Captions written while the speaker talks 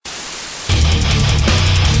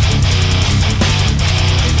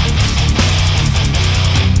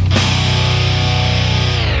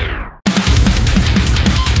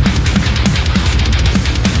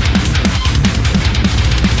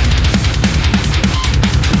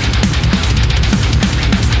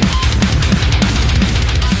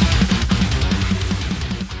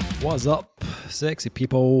What is up, sexy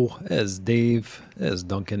people? It is Dave, it is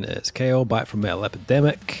Duncan, it is Kyle, back from Metal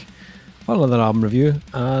Epidemic for another album review.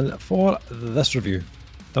 And for this review,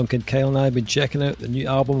 Duncan, Kyle and I have been checking out the new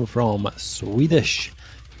album from Swedish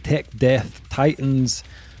tech death titans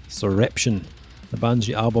Soreption. The band's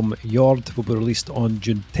new album, Jord, will be released on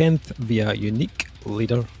June 10th via Unique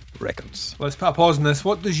Leader Records. Let's put a pause on this.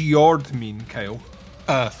 What does Jord mean, Kyle?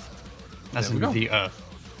 Earth. As in the Earth.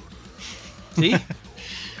 See?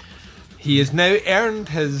 He has now earned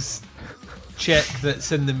his check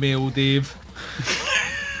that's in the mail, Dave.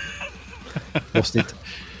 Posted.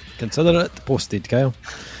 Consider it posted, Kyle.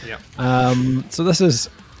 Yeah. So this is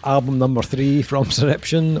album number 3 from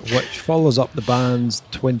Soreption, which follows up the band's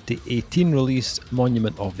 2018 release,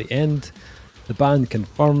 Monument of the End. The band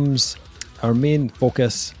confirms our main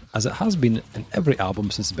focus, as it has been in every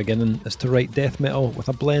album since the beginning, is to write death metal with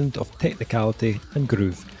a blend of technicality and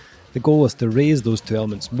groove. The goal is to raise those two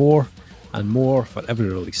elements more and more for every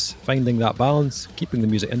release. Finding that balance, keeping the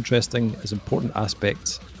music interesting, is important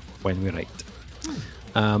aspects when we write.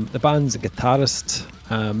 The band's guitarist,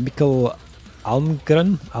 Mikkel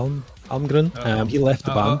Almgren, he left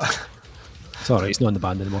the band. Sorry, he's not in the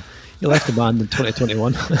band anymore. He left the band in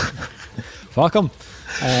 2021. Fuck him.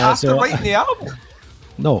 After writing the album?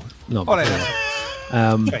 No. All right.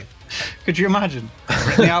 Okay. Could you imagine?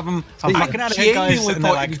 Written the album. I'm fucking out of here, guys. Genuinely And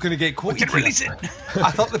thought they're he was going to get quoted. "Don't release it."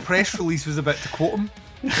 I thought the press release was about to quote him.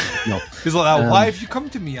 No. He's like, oh, why have you come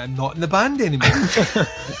to me? I'm not in the band anymore.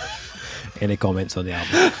 Any comments on the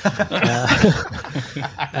album?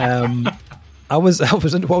 What I was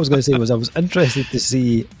going to say was I was interested to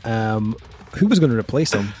see who was going to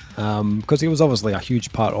replace him, because he was obviously a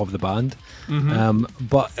huge part of the band.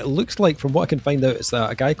 But it looks like, from what I can find out, it's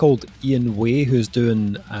a guy called Ian Way who's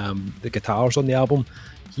doing the guitars on the album.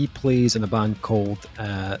 He plays in a band called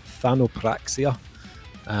Thanopraxia.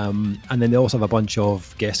 And then they also have a bunch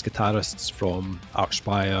of guest guitarists from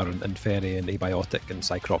Archspire and Inferi and Abiotic and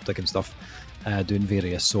Psychroptic and stuff, doing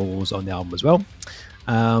various solos on the album as well.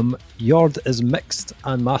 Jord is mixed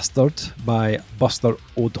and mastered by Buster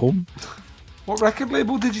Odholm. What record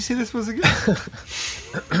label did you say this was again?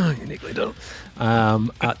 Unique Leader.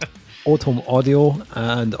 At Odholm Audio,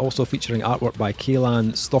 and also featuring artwork by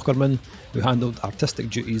Kaylan Stockerman, who handled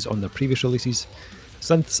artistic duties on their previous releases.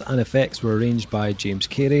 Synths and effects were arranged by James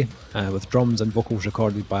Carey, with drums and vocals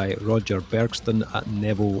recorded by Roger Bergston at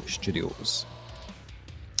Nebo Studios.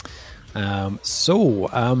 It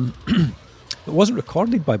wasn't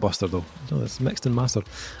recorded by Buster though. No, it's mixed and mastered.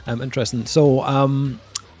 Interesting. So,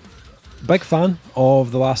 big fan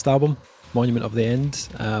of the last album, Monument of the End.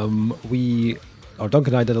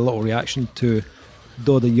 Duncan and I did a little reaction to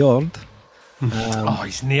Do the Jord.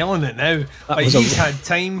 He's nailing it now. Like, he's had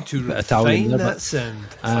time to refine that sound.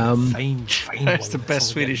 Fine. That's the best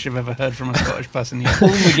Swedish I've ever heard from a Scottish person yet.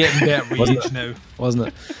 Only getting better with age now. Wasn't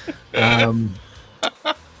it?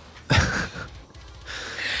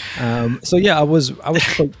 So yeah, I was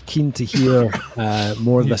quite keen to hear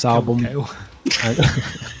more of this album.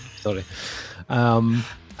 Sorry. And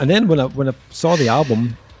then when I saw the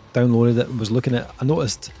album, downloaded it and was looking at it, I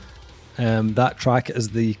noticed that track is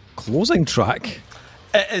the closing track.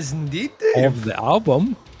 It is indeed, Dave. Of the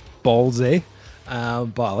album. Ballsy.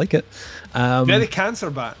 But I like it. Very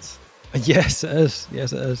Cancer Bats. Yes, it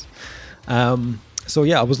is. So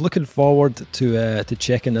yeah, I was looking forward to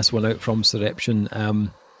checking this one out from Soreption.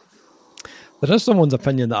 There is someone's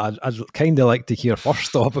opinion that I'd kind of like to hear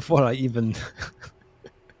first off before I even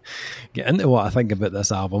get into what I think about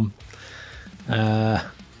this album.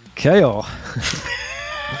 Kyle,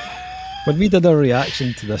 when we did our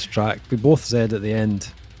reaction to this track, we both said at the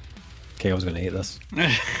end, Kyle's going to hate this.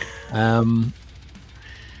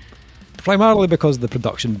 Primarily because of the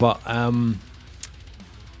production, but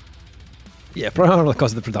primarily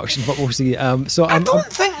because of the production, but we'll see. I don't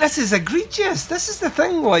think this is egregious. This is the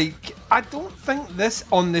thing, like, I don't think this,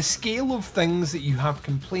 on the scale of things that you have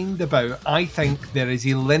complained about, I think there is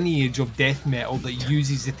a lineage of death metal that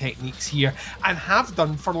uses the techniques here and have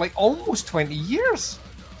done for like almost 20 years.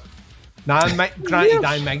 Now, granted,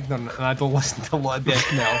 I'm ignorant and I don't listen to a lot of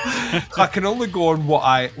death metal, so I can only go on what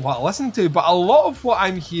I listen to, but a lot of what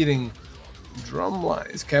I'm hearing, drum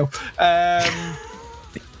lies, Kel,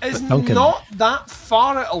 is not that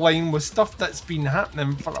far out of line with stuff that's been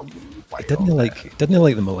happening for a while. Didn't he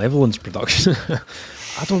like the Malevolence production?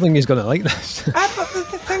 I don't think he's going to like this. But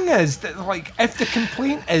the thing is that, like, if the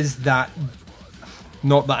complaint is that,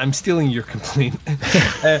 not that I'm stealing your complaint,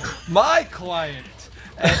 my client,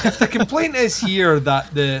 if the complaint is here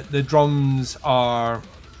that the drums are a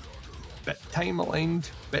bit time aligned,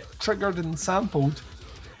 a bit triggered and sampled,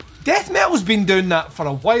 Death metal's been doing that for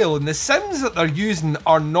a while, and the Sims that they're using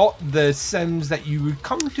are not the Sims that you would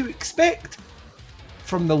come to expect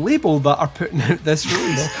from the label that are putting out this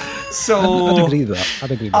release. So I'd agree with that.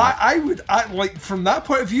 I'd agree with that. I would like from that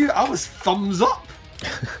point of view, I was thumbs up.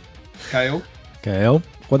 Kyle, Kyle,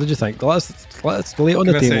 what did you think? Let's lay it on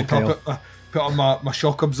the give me a table, sec, I'll Kyle. put on my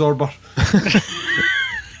shock absorber.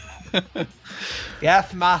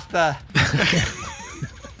 Yes, master.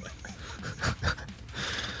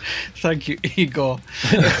 Thank you, Igor.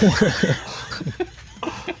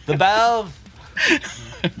 The bells.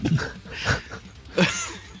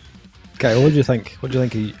 Kyle, what do you think? What do you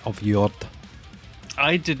think of Jord?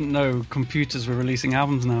 I didn't know computers were releasing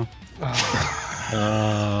albums now.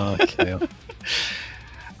 Kyle.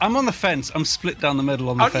 I'm on the fence. I'm split down the middle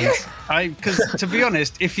on the fence. Because to be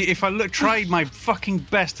honest, if I try my fucking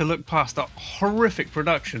best to look past that horrific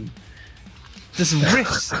production, this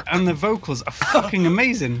riffs and the vocals are fucking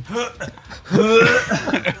amazing.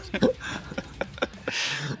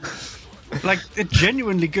 Like, they're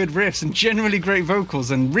genuinely good riffs and genuinely great vocals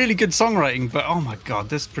and really good songwriting, but oh my god,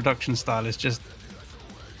 this production style is just...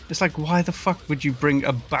 It's like, why the fuck would you bring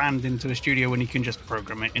a band into a studio when you can just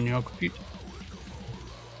program it in your computer?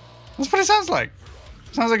 That's what it sounds like.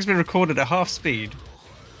 It sounds like it's been recorded at half speed,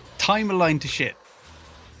 time aligned to shit.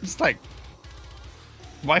 It's like,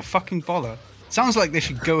 why fucking bother? Sounds like they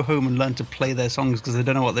should go home and learn to play their songs because they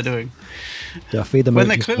don't know what they're doing. Yeah, fade them When out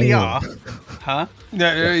they just clearly now. are, huh?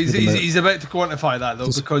 No, he's about to quantify that though,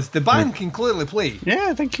 because the band can clearly play.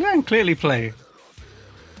 Yeah, they can clearly play.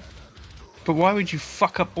 But why would you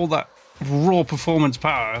fuck up all that raw performance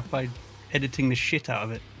power by editing the shit out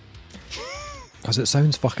of it? Because it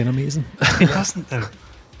sounds fucking amazing. It doesn't though.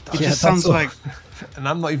 It Yeah, just sounds so. like... And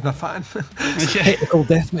I'm not even a fan. Technical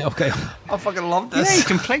death metal, Kyle. I fucking love Yeah, this. you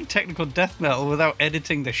can play technical death metal without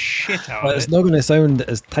editing the shit out But of it's it. not going to sound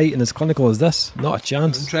as tight and as clinical as this. Not a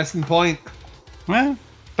chance. Interesting point. Well,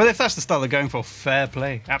 but if that's the style they're going for, fair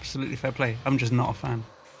play. Absolutely fair play. I'm just not a fan.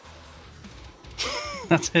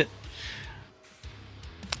 That's it.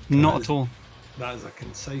 Not at all. That is a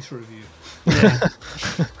concise review. Yeah.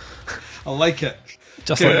 I like it.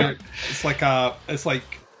 Just like that. It's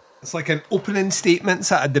like an opening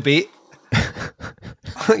statements at a debate.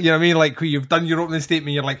 You know what I mean? Like when you've done your opening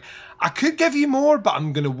statement, you're like, I could give you more, but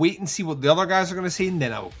I'm going to wait and see what the other guys are going to say, and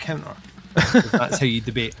then I will counter. That's how you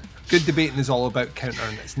debate. Good debating is all about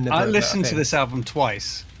countering. It's never. I about listened to offense. this album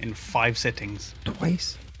twice in 5 sittings.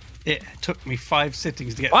 Twice. It took me 5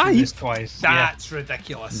 sittings to get Why? through this twice. That's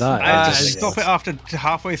ridiculous. That I had to is stop it after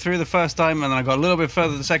halfway through the first time, and then I got a little bit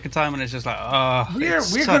further the second time, and it's just like, Me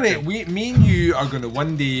and you are gonna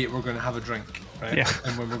one day we're gonna have a drink, right? Yeah.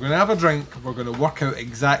 And when we're gonna have a drink, we're gonna work out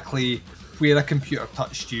exactly where a computer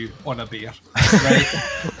touched you on a beer, right?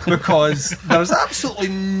 Because there's absolutely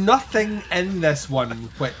nothing in this one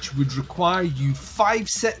which would require you 5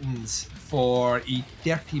 sittings for a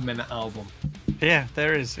 30-minute album. yeah,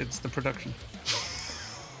 there is. It's the production.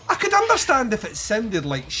 I could understand if it sounded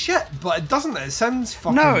like shit, but it doesn't. It sounds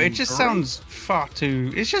fucking. No, it just great. sounds far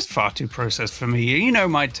too. It's just far too processed for me. You know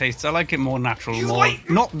my tastes. I like it more natural, You more like-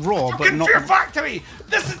 not raw, but Fucking not. Fear Factory.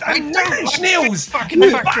 This is Nine Inch Nails. fucking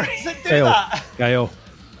Who Factory. bands that do Kyle. that? Kyle.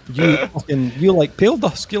 You like Pale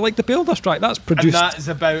Dusk. You like the Pale Dust track. That's And produced that is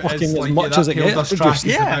about fucking as, as like, much that as it Pale gets Dust produced.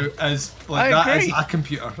 track is Yeah. about as like I that is agree. a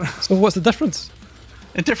computer. So what's the difference?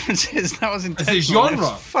 The difference is that was Is intentional. it genre? It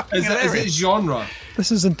was fucking Is it hilarious. genre?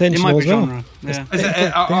 This is It intentional might be as well. genre. Yeah. Is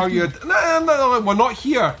it? Are you? No, we're not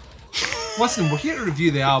here. Listen, we're here to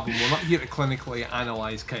review the album. We're not here to clinically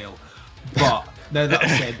analyse Kyle. But now that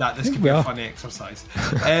I've said that, this could be a Yeah. funny exercise.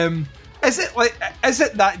 Is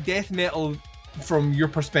it that death metal, from your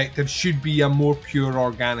perspective, should be a more pure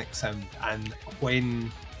organic sound, and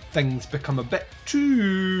when things become a bit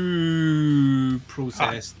too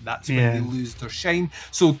processed, that's when yeah. they lose their shine?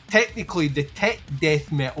 So technically, the tech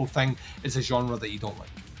death metal thing is a genre that you don't like.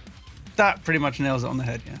 That pretty much nails it on the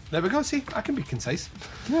head. Yeah. There we go. See, I can be concise.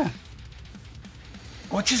 Yeah.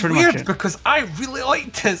 Which is Pretty much weird it. because I really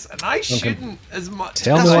liked this and I shouldn't as much.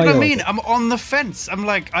 Tell That's me what why I you mean. like it. I'm on the fence. I'm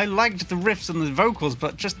like, I liked the riffs and the vocals,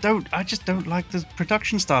 but I just don't like the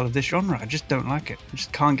production style of this genre. I just don't like it. I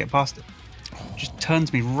just can't get past it. It just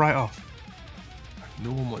turns me right off.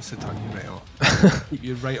 No one wants to turn you right off. Keep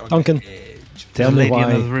you right on Duncan. the edge. Tell There's a me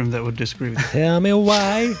lady in why. the room that would disagree with you. Tell me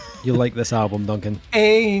why you like this album, Duncan.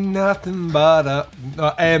 Ain't nothing but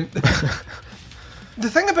a. The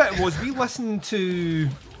thing about it was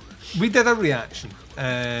we did a reaction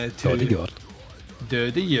to Doddy God.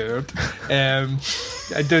 Dirty Jord.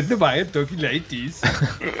 I don't know why I'm talking like this.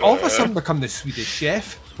 All of a sudden become the Swedish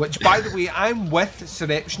Chef, which, by the way, I'm with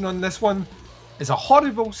Soreption on this one. is a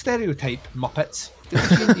horrible stereotype, Muppets. Feel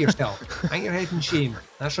ashamed of yourself. Hang your head in shame.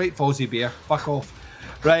 That's right, Fozzie Bear. Fuck off.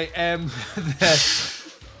 Right,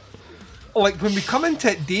 like when we come into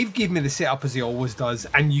it, Dave gave me the setup as he always does,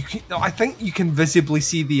 and I think you can visibly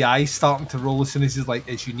see the eyes starting to roll as soon as he's like,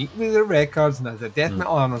 it's Unique Nuclear Records and there's a death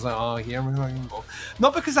metal, and I was like, oh, here we go.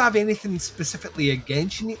 Not because I have anything specifically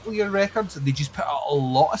against Unique Nuclear Records, they just put out a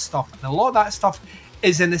lot of stuff, and a lot of that stuff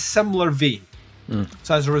is in a similar vein.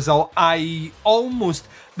 So as a result, I almost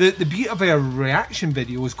the beauty of a reaction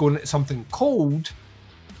video is going into something cold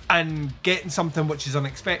and getting something which is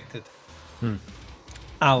unexpected.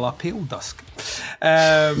 A la Pale Dusk.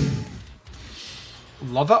 Love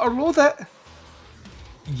it or loathe it,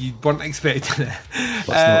 you weren't expecting it. Let's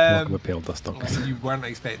not talk about Pale Dusk. You weren't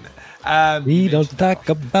expecting it. We don't talk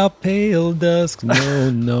about Pale Dusk.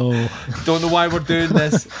 No. Don't know why we're doing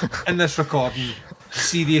this in this recording.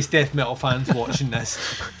 Serious death metal fans watching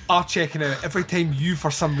this are checking out every time you, for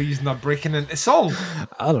some reason, are breaking into song.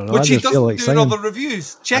 I don't know. Which I he just doesn't feel like do in singing. other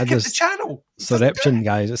reviews. Check out the channel. Soreption,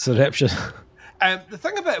 guys. It's Soreption. The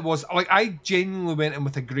thing about it was, like, I genuinely went in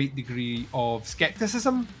with a great degree of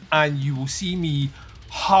skepticism, and you will see me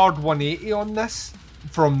hard 180 on this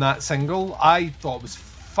from that single. I thought it was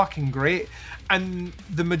fucking great, and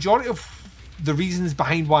the majority of the reasons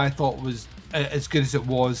behind why I thought it was as good as it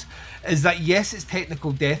was is that, yes, it's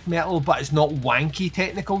technical death metal, but it's not wanky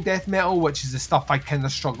technical death metal, which is the stuff I kind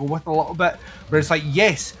of struggle with a little bit, where it's like,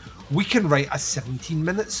 yes, we can write a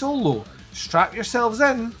 17-minute solo, strap yourselves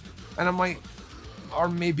in, and I'm like, or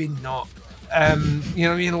maybe not. You know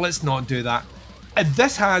what I mean? Let's not do that. And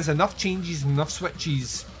this has enough changes and enough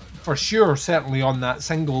switches, for sure, certainly on that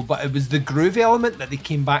single, but it was the groove element that they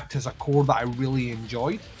came back to as a core that I really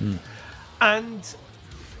enjoyed. And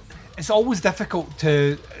it's always difficult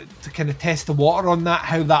to kind of test the water on that,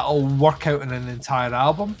 how that'll work out in an entire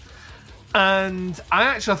album. And I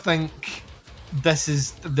actually think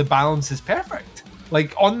the balance is perfect.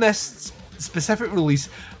 Like, on this specific release,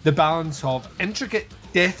 the balance of intricate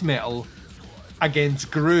death metal against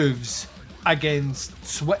grooves, against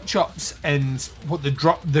switch ups, and what the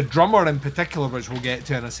drummer in particular, which we'll get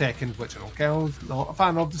to in a second, which I don't care, I'm not a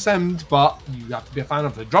fan of the sound, but you have to be a fan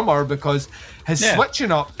of the drummer because his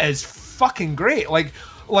switching up is fucking great. Like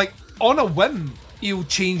on a whim, he'll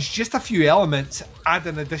change just a few elements, add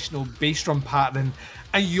an additional bass drum pattern,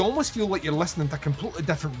 and you almost feel like you're listening to a completely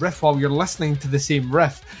different riff while you're listening to the same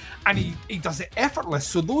riff. And he does it effortless.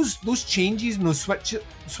 So those changes and those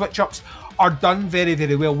switch ups are done very,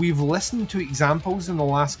 very well. We've listened to examples in the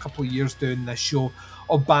last couple of years doing this show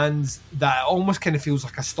of bands that almost kind of feels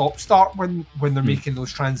like a stop-start when they're making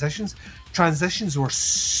those transitions. Transitions were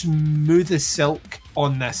smooth as silk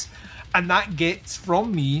on this. And that gets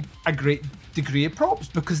from me a great degree of props,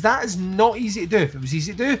 because that is not easy to do. If it was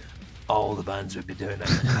easy to do, all the bands would be doing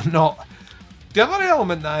it. Not. The other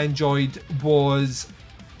element that I enjoyed was,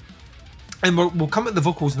 and we'll come at the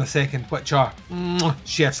vocals in a second, which are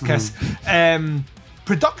chef's kiss.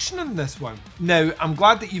 Production in this one. Now, I'm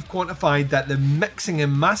glad that you've quantified that the mixing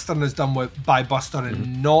and mastering is done by Buster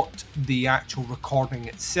and not the actual recording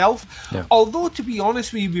itself. Yeah. Although, to be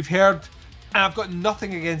honest with you, we've heard, and I've got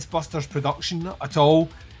nothing against Buster's production at all.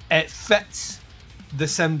 It fits the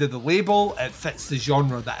sound of the label. It fits the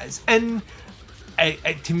genre that it's in.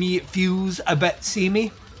 To me, it feels a bit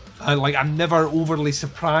samey. Like, I'm never overly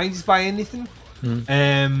surprised by anything.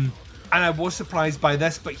 And I was surprised by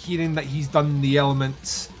this, but hearing that he's done the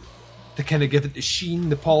elements to kind of give it the sheen,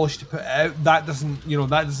 the polish to put it out, that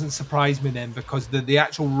doesn't surprise me then, because the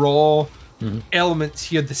actual raw elements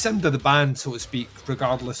here, the sound of the band, so to speak,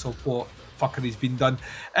 regardless of what fuckery's been done,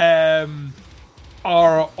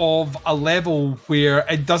 are of a level where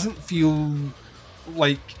it doesn't feel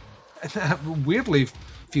like, weirdly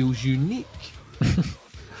feels unique.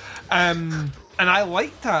 And I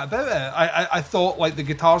liked that about it. I thought, like, the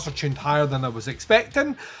guitars are tuned higher than I was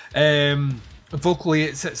expecting. Vocally,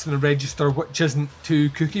 it sits in a register which isn't too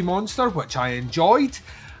Cookie Monster, which I enjoyed.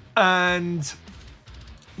 And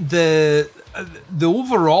the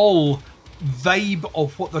overall vibe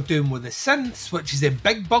of what they're doing with the synths, which is a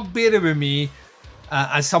big bugbear with me,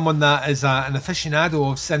 as someone that is an aficionado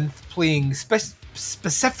of synth playing,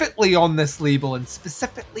 specifically on this label and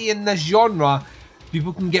specifically in this genre.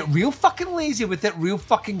 People can get real fucking lazy with it real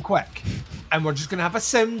fucking quick. And we're just going to have a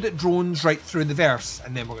sound that drones right through the verse.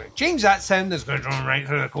 And then we're going to change that sound that's going to drone right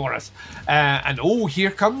through the chorus. And here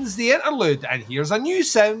comes the interlude. And here's a new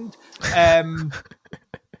sound.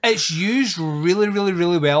 It's used really, really,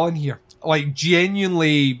 really well in here. Like,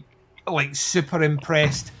 genuinely, like, super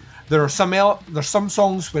impressed. There's some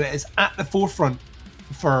songs where it is at the forefront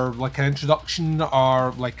for like an introduction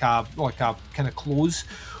or like a kind of close,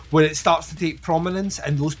 where it starts to take prominence,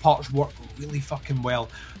 and those parts work really fucking well.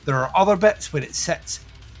 There are other bits where it sits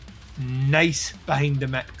nice behind the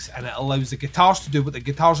mix, and it allows the guitars to do what the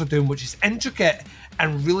guitars are doing, which is intricate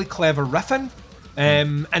and really clever riffing,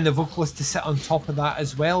 and the vocalist to sit on top of that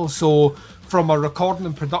as well. So from a recording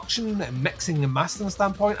and production and mixing and mastering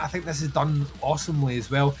standpoint, I think this is done awesomely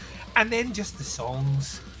as well. And then just the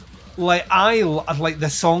songs, like I like the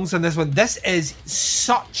songs on this one. This is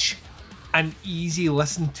such an easy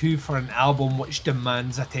listen to for an album which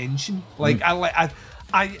demands attention. Like I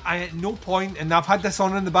at no point, and I've had this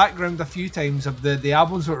on in the background a few times of the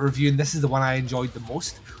albums we're reviewing, this is the one I enjoyed the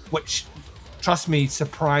most, which, trust me,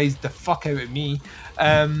 surprised the fuck out of me.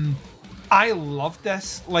 I love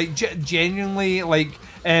this, like genuinely, like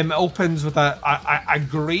it opens with a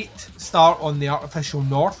great start on the Artificial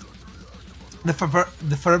North.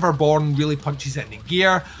 The Forever Born really punches it into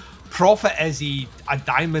gear. Prophet is a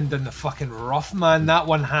diamond in the fucking rough, man. That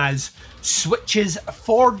one has switches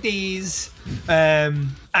for days.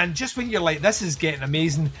 And just when you're like, this is getting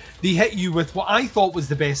amazing, they hit you with what I thought was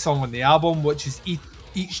the best song on the album, which is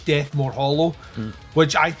Each Death More Hollow,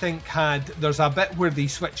 which I think there's a bit where they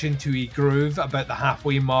switch into a groove about the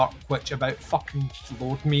halfway mark, which about fucking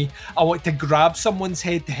floored me. I wanted to grab someone's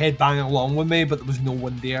head to headbang along with me, but there was no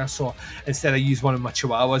one there, so instead I used one of my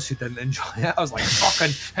chihuahuas who didn't enjoy it. I was like,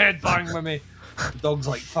 fucking headbang with me. The dog's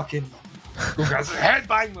like, fucking go guys,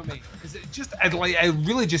 headbang with me, because it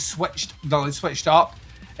really just switched up.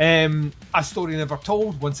 A Story Never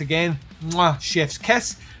Told, once again, chef's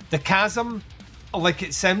kiss. The Chasm, like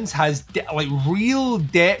it sounds, has real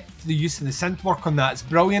depth. The use of the synth work on that's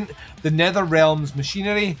brilliant. The Nether Realms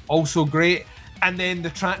machinery, also great. And then the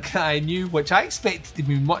track that I knew, which I expected to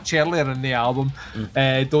be much earlier in the album,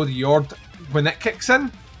 Jord, when it kicks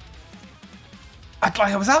in,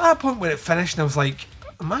 I was at that point where it finished and I was like,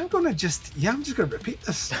 am I going to I'm just going to repeat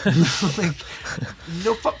this. Like,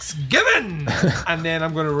 no fucks given. And then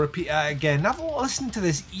I'm going to repeat it again. I've listened to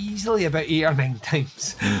this easily about 8 or 9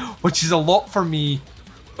 times, which is a lot for me.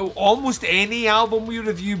 Almost any album we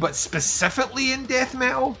review, but specifically in death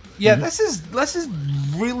metal. Yeah, this is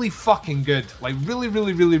really fucking good. Like, really,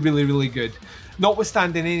 really, really, really, really good.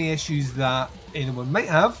 Notwithstanding any issues that anyone might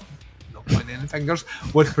have, not pointing any fingers,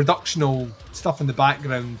 with productional stuff in the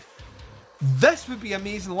background. This would be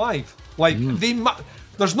amazing live. Like,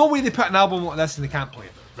 there's no way they put an album like this and they can't play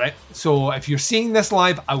it, right? So if you're seeing this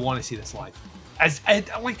live, I want to see this live. It's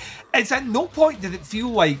at no point did it feel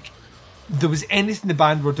like there was anything the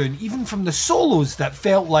band were doing, even from the solos, that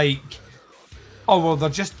felt like, oh well,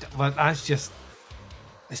 it's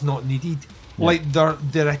not needed. Yeah. Like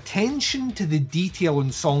their attention to the detail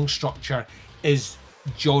and song structure is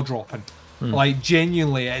jaw-dropping. Like,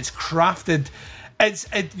 genuinely, it's crafted.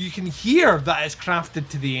 You can hear that it's crafted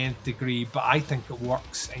to the nth degree, but I think it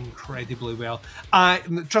works incredibly well.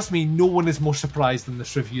 Trust me, no one is more surprised in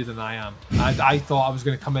this review than I am. I thought I was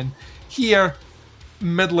going to come in here,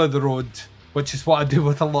 middle of the road, which is what I do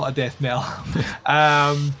with a lot of death metal.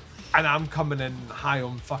 And I'm coming in high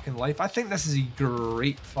on fucking life. I think this is a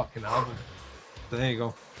great fucking album. So there you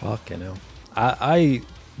go. Fucking hell. I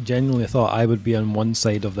genuinely thought I would be on one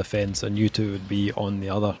side of the fence and you two would be on the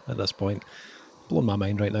other at this point. Blowing my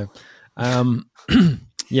mind right now.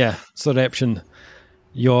 Yeah, Soreption,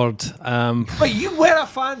 Jord. But you were a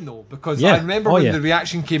fan though, because I remember when the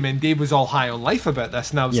reaction came in, Dave was all high on life about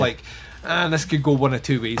this, and I was like, this could go one of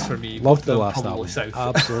two ways for me. Loved the last album. South.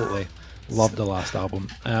 Absolutely. Loved the last album.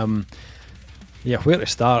 Where to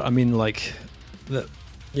start? I mean, like,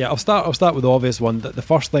 I'll start with the obvious one. The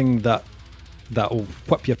first thing that'll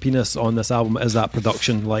whip your penis on this album is that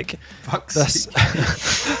production. Like, this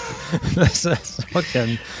is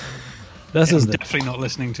fucking. I'm definitely not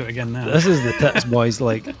listening to it again now. This is the tits, boys.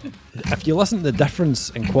 Like, if you listen to the difference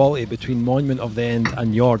in quality between Monument of the End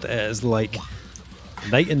and Jord, it is like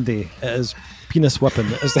night and day. It is penis whipping.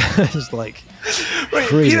 It's like right,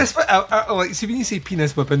 crazy. Penis. See, when you say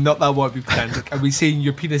penis whipping, not that what we pretend. Like, are we saying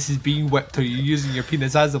your penis is being whipped, or are you using your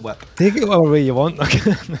penis as a whip? Take it whatever way you want.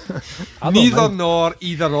 Neither nor,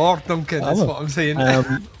 either or, Duncan. That's what I'm saying.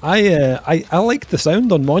 I like the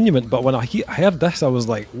sound on Monument, but when I heard this, I was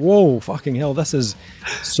like, whoa, fucking hell, this is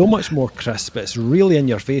so much more crisp. It's really in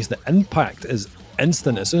your face. The impact is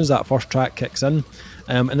instant as soon as that first track kicks in.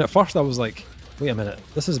 And at first I was like, wait a minute,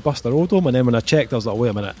 this is Buster Oldham, and then when I checked, I was like, wait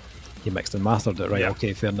a minute, you mixed and mastered it, right? Yeah.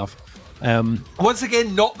 Okay, fair enough. Once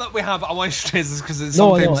again, not that we have, I want to stress this because it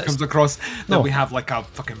sometimes comes across that we have like a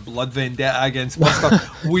fucking blood vendetta against Buster.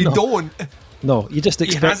 We don't. No, you just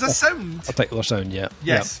expect he has a sound. A particular sound, yeah.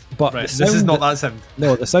 Yes. Yeah. But this is not that sound.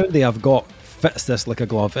 No, the sound they have got fits this like a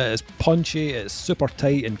glove. It is punchy, it's super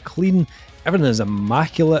tight and clean. Everything is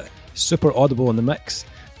immaculate, super audible in the mix.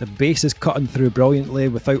 The bass is cutting through brilliantly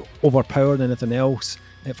without overpowering anything else.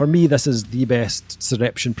 For me, this is the best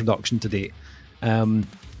Soreption production to date. And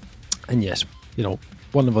yes, you know,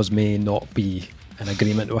 one of us may not be in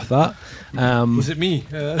agreement with that. Was it me?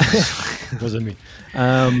 Was it me?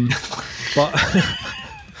 But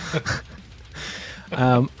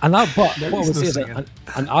what I would say is that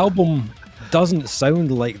an album doesn't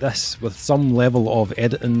sound like this with some level of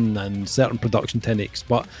editing and certain production techniques,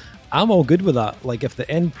 but I'm all good with that. Like, if the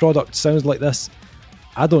end product sounds like this,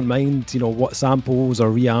 I don't mind, you know, what samples or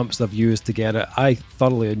reamps they've used to get it. I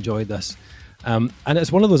thoroughly enjoyed this. And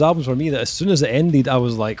it's one of those albums for me that as soon as it ended, I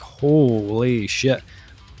was like, holy shit,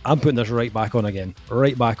 I'm putting this right back on again.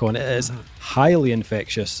 Right back on. It is highly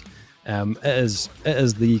infectious. It is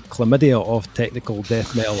the chlamydia of technical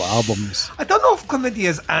death metal albums. I don't know if chlamydia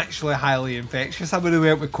is actually highly infectious. I would have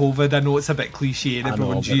went with COVID. I know it's a bit cliche and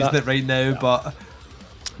everyone's using it right now, but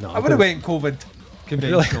I would have went COVID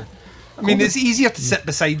conventional. Really? I mean, it's easier to sit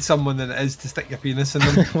beside someone than it is to stick your penis in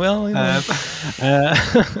them. Well, you know,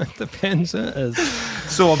 depends. It is.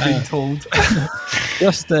 So I've been told.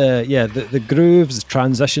 Just the grooves, the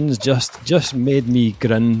transitions, just made me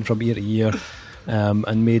grin from ear to ear,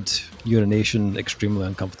 and made urination extremely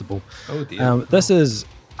uncomfortable. Oh dear. This is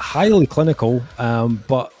highly clinical,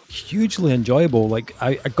 but hugely enjoyable. Like,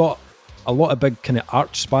 I got a lot of big kind of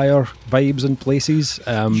arch spire vibes in places.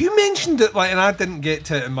 You mentioned it, like, and I didn't get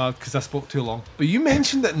to it in my because I spoke too long. But you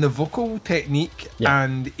mentioned it in the vocal technique,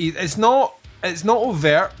 and it's not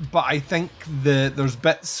overt, but I think there's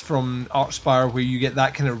bits from Archspire where you get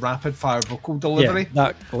that kind of rapid fire vocal delivery.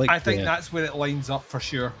 Yeah, I think that's where it lines up for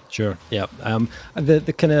sure. Sure, yeah.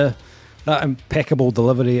 The kind of that impeccable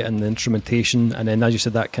delivery and the instrumentation, and then as you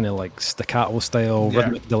said, that kind of like staccato style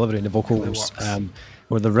rhythmic delivery in the vocals,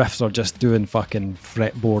 where the riffs are just doing fucking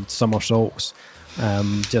fretboard somersaults.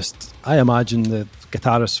 I imagine the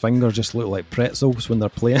guitarist's fingers just look like pretzels when they're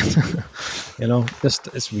playing. You know, just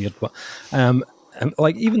it's weird, but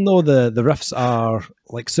like, even though the riffs are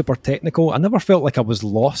like super technical, I never felt like I was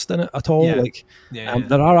lost in it at all.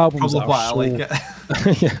 There are albums that are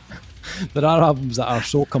so, there are albums that are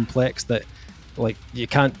so complex that like you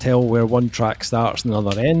can't tell where one track starts and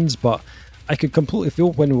another ends, but I could completely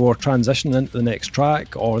feel when we were transitioning into the next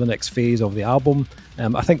track or the next phase of the album.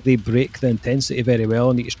 I think they break the intensity very well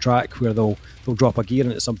in each track, where they'll drop a gear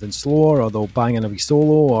into something slower, or they'll bang in a wee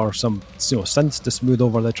solo, or some synths to smooth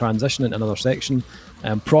over the transition into another section.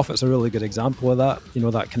 Prophet's a really good example of that. You know,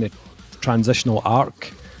 that kind of transitional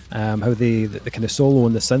arc, how the kind of solo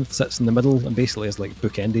and the synth sits in the middle and basically is like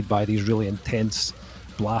bookended by these really intense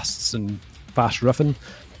blasts and fast riffing.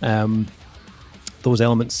 Those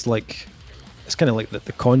elements, like, it's kind of like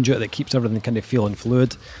the conduit that keeps everything kind of feeling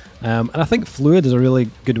fluid. And I think fluid is a really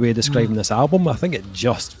good way of describing this album. I think it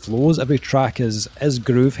just flows. Every track is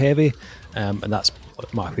groove heavy, and that's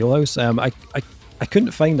my wheelhouse. I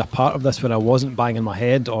couldn't find a part of this where I wasn't banging my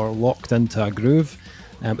head or locked into a groove.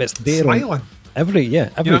 It's there. Smiling. Every you know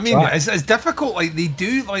what I mean? track. It's difficult. Like, they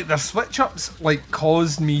do, like, their switch ups like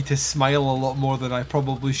caused me to smile a lot more than I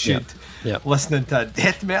probably should. Listening to a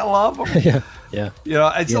death metal album. Yeah. You know,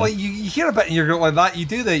 it's like you hear a bit and you're going like that. You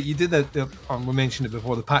do the we mentioned it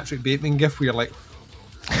before, the Patrick Bateman gif where you're like,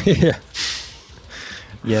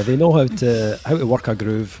 yeah, they know how to work a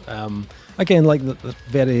groove. Again, like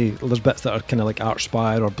there's bits that are kind of like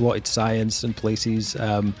Archspire or Blotted Science in places.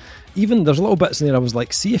 Even there's little bits in there I was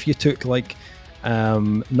like, see if you took like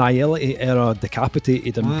Nihility era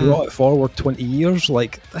Decapitated and brought it forward 20 years,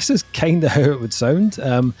 like, this is kind of how it would sound.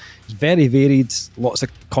 It's very varied, lots of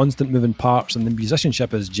constant moving parts, and the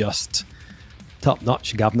musicianship is just top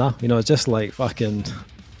notch, Gavna. You know, it's just like fucking,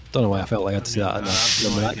 don't know why I felt like I had to say that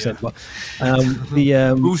in an accent, but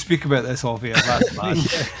we'll speak about this off here. That's bad.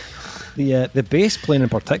 The bass playing in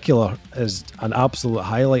particular is an absolute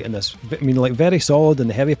highlight in this. I mean, like, very solid in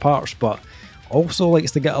the heavy parts, but also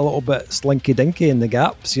likes to get a little bit slinky dinky in the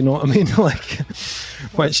gaps, you know what I mean? Like,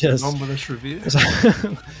 which is wrong with this review?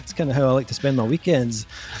 It's kind of how I like to spend my weekends.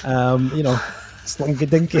 You know, slinky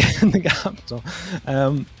dinky in the gaps. So,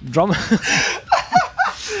 drum.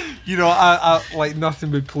 You know, I like,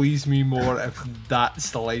 nothing would please me more if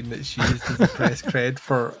that's the line that she used as a press cred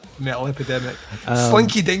for Metal Epidemic.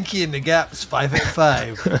 Slinky dinky in the gaps, 5 out of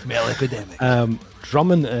 5. Metal Epidemic.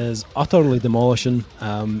 Drumming is utterly demolishing,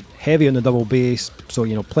 heavy on the double bass, so,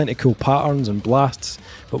 you know, plenty of cool patterns and blasts,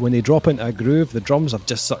 but when they drop into a groove, the drums have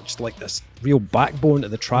just such like this real backbone to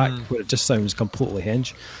the track where it just sounds completely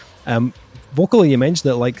hinge. Vocally, you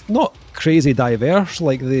mentioned it, like, not crazy diverse,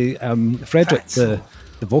 like the Frederick,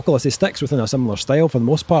 the vocalist, he sticks within a similar style for the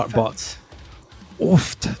most part, but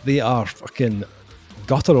they are fucking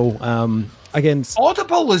guttural. Again,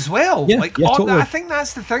 audible as well. Yeah, totally. I think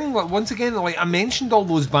that's the thing. Like, once again, like I mentioned, all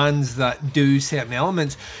those bands that do certain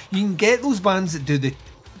elements. You can get those bands that do the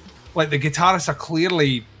guitarists are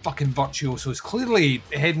clearly fucking virtuosos, clearly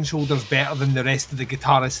head and shoulders better than the rest of the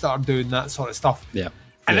guitarists that are doing that sort of stuff. Yeah.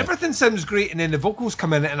 And everything sounds great, and then the vocals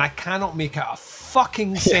come in, and I cannot make out a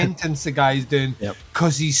fucking sentence the guy's doing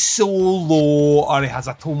because he's so low, or he has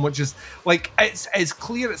a tone which is like it's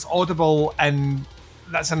clear, it's audible, and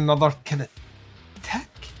that's another kind of tick.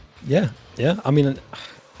 Yeah. I mean,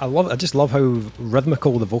 I just love how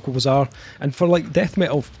rhythmical the vocals are, and for like death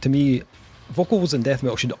metal, to me, vocals in death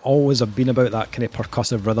metal should always have been about that kind of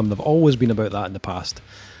percussive rhythm. They've always been about that in the past,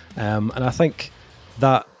 and I think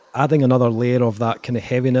that adding another layer of that kind of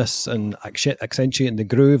heaviness and accentuating the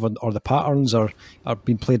groove or the patterns are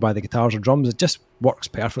being played by the guitars or drums, it just works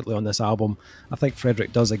perfectly on this album. I think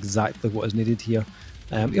Frederick does exactly what is needed here.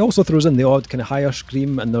 He also throws in the odd kind of higher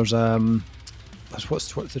scream, and there's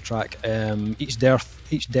what's the track? Each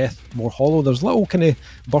death more hollow. There's little kind of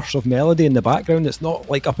bursts of melody in the background. It's not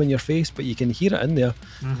like up in your face, but you can hear it in there.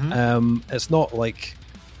 It's not like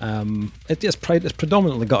it's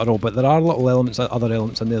predominantly guttural, but there are little elements, other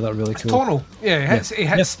elements in there that are really cool. Tonal, it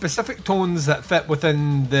hits specific tones that fit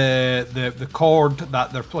within the chord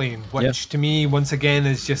that they're playing, which to me, once again,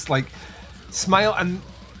 is just like smile. And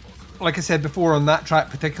like I said before, on that track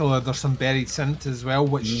particular, there's some buried synth as well,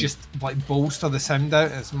 which just like bolster the sound out.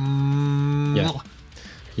 It's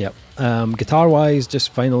guitar wise,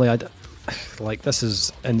 just finally, like, this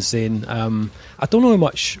is insane. I don't know how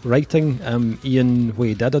much writing Ian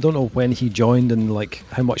Way did. I don't know when he joined and like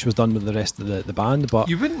how much was done with the rest of the band, but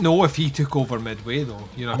you wouldn't know if he took over midway, though.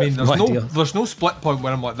 You know what I mean? There's no split point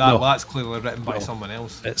where I'm like that. No. Well, that's clearly written by someone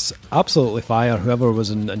else. It's absolutely fire. Whoever was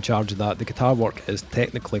in charge of that. The guitar work is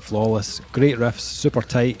technically flawless. Great riffs, super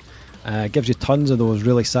tight. Gives you tons of those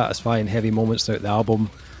really satisfying heavy moments throughout the album.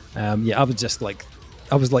 I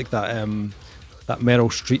was like that Meryl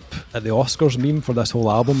Streep at the Oscars meme for this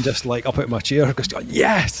whole album, just like up out my chair, just going,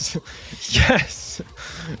 yes,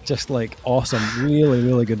 just like awesome, really,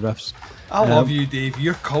 really good riffs. I love you, Dave.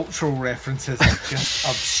 Your cultural references are just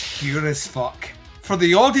obscure as fuck. For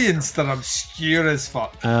the audience, they're obscure as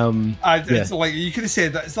fuck. It's like you could have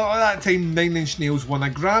said that. It's not like that time 9 Inch Nails won a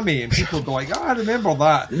Grammy, and people would be like, I remember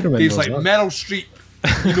that. Dave's like, Meryl Streep,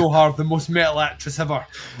 you know her, the most metal actress ever.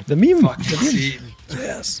 The meme. Satan.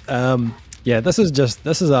 Yes. This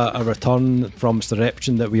is a return from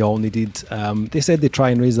Soreption that we all needed. They said they try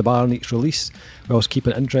and raise the bar on each release whilst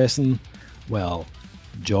keeping it interesting. Well,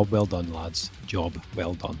 job well done, lads. Job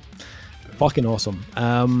well done. Fucking awesome.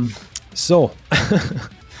 So,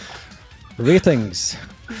 ratings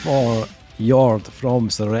for Jord from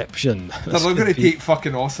Soreption. They're not going to take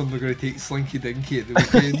fucking awesome, they're going to take Slinky Dinky at the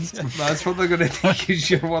weekends. That's what they're going to take as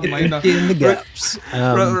your one-liner. In the gaps.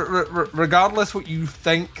 Regardless what you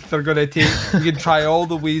think they're going to take, you can try all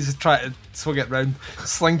the ways to try to swing it round.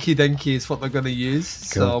 Slinky Dinky is what they're going to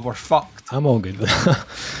use, cool. So we're fucked. I'm all good with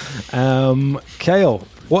that. Kyle,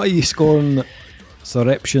 what are you scoring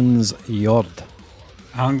Soreption's Jord?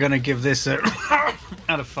 I'm going to give this a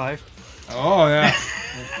out of 5. Oh, yeah.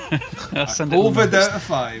 Over out of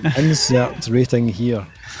 5. Insert rating here.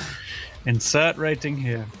 Insert rating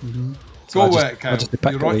here. Mm-hmm. Go with it,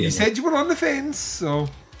 Kyle. You said you were on the fence, so...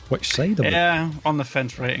 Which side of it? Yeah, on the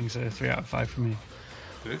fence rating, so 3 out of 5 for me.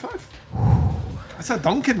 3 out of 5? That's a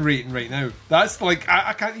Duncan rating right now. That's like,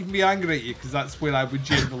 I can't even be angry at you, because that's where I would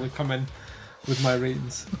generally come in with my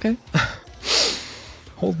ratings. Okay.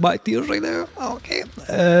 Hold back tears right now. Okay.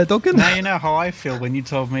 Duncan? Now you know how I feel when you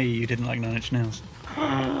told me you didn't like 9 Inch Nails.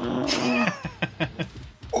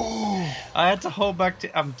 I had to hold back.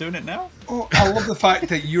 I'm doing it now. I love the fact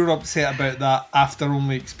that you're upset about that after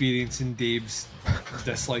only experiencing Dave's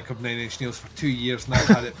dislike of 9 Inch Nails for 2 years, and I've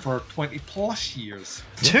had it for 20 plus years.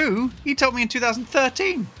 2? He told me in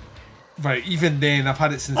 2013. Right, even then, I've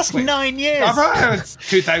had it since... That's 9 years. I've had it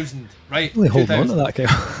 2000, right? Really hold on to that,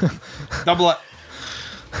 Kyle. Double it.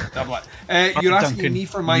 You're asking me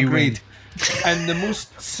for my grade. And the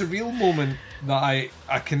most surreal moment that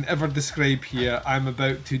I can ever describe here, I'm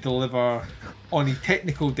about to deliver on a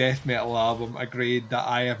technical death metal album a grade that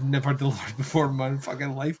I have never delivered before in my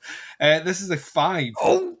fucking life. This is a 5.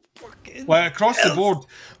 Oh, fucking like across the board.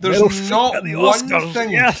 There's not one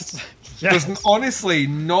thing. Yes. There's honestly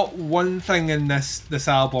not one thing in this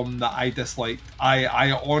album that I disliked.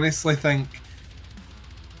 I honestly think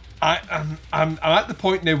I'm at the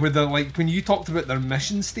point now where they're like, when you talked about their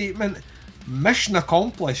mission statement, mission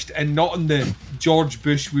accomplished, and not in the George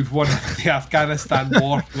Bush, we've won the Afghanistan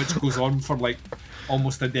war, which goes on for like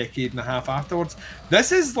almost a decade and a half afterwards.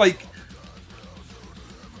 This is like,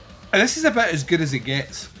 and this is about as good as it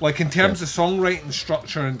gets. Like, in terms of songwriting,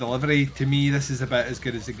 structure, and delivery, to me, this is about as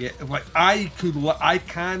good as it gets. Like, I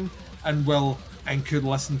can and will and could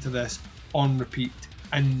listen to this on repeat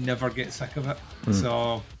and never get sick of it.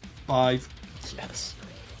 So, 5.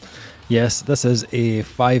 Yes, this is a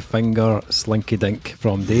 5-finger slinky dink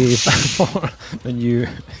from Dave for the new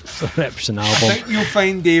Soreption I album. think you'll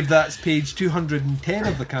find, Dave, that's page 210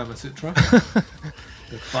 of the Kama Sutra.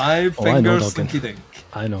 The 5-finger slinky dink.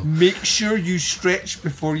 I know. Make sure you stretch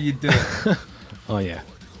before you do it. Oh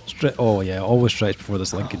yeah, always stretch before the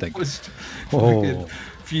slinky dink. If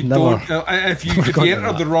you Never. if you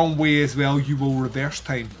enter the wrong way as well, you will reverse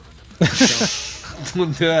time. So,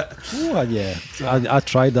 don't do it. Oh yeah, I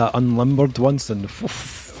tried that unlimbered once and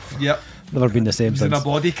Yep. never been the same It was in a since.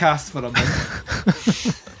 body cast for a month.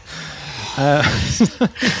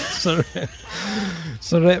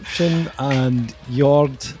 Soreption and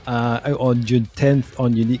Jord out on June 10th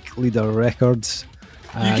on Unique Leader Records.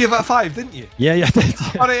 You gave it a 5, didn't you? Yeah, I did.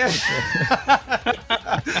 All right.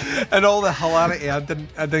 And all the hilarity, I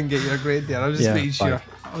didn't get your grade there. I was just making sure.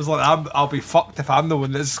 5. I was like, I'll be fucked if I'm the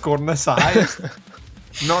one that's scoring this the highest.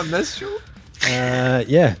 Not in this show.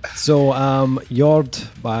 So Jord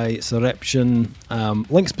by Soreption.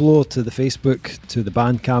 Links below to the Facebook, to the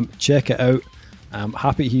Bandcamp. Check it out.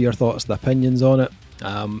 Happy to hear your thoughts and opinions on it.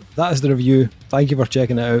 That is the review. Thank you for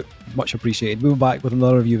checking it out. Much appreciated. We'll be back with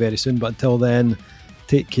another review very soon, but until then,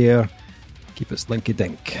 take care. Keep it slinky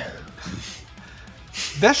dink.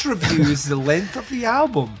 This review is the length of the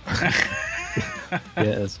album. Yeah, it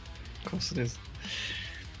is. Of course it is.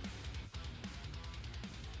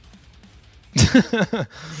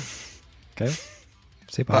 Okay.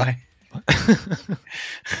 Say bye.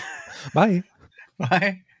 Bye. Bye.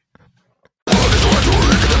 Bye.